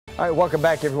All right, welcome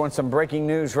back, everyone. Some breaking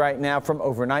news right now from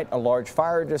overnight. A large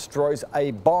fire destroys a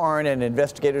barn, and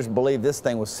investigators believe this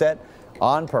thing was set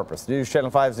on purpose. News Channel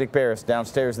 5's Nick Paris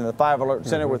downstairs in the 5 Alert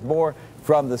Center with more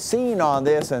from the scene on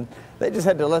this, and they just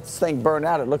had to let this thing burn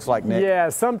out, it looks like, Nick. Yeah,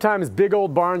 sometimes big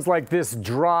old barns like this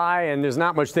dry, and there's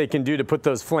not much they can do to put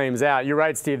those flames out. You're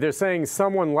right, Steve. They're saying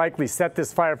someone likely set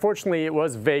this fire. Fortunately, it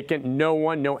was vacant. No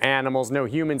one, no animals, no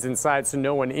humans inside, so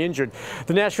no one injured.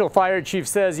 The National Fire Chief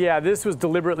says, yeah, this was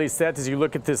deliberately set as you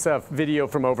look at this video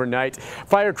from overnight.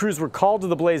 Fire crews were called to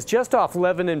the blaze just off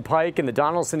Lebanon Pike in the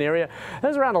Donelson area. That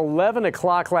was around 11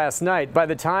 o'clock last night. By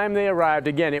the time they arrived,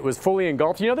 again, it was fully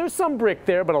engulfed. You know, there's some brick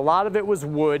there, but a lot of it was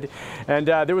wood. And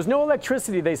there was no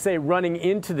electricity, they say, running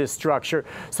into this structure.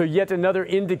 So yet another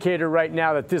indicator right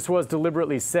now that this was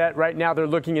deliberately set. Right now they're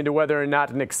looking into whether or not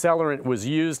an accelerant was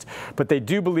used, but they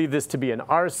do believe this to be an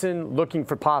arson, looking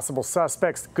for possible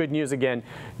suspects. Good news again,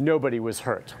 nobody was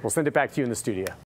hurt. We'll send it back to you in the studio.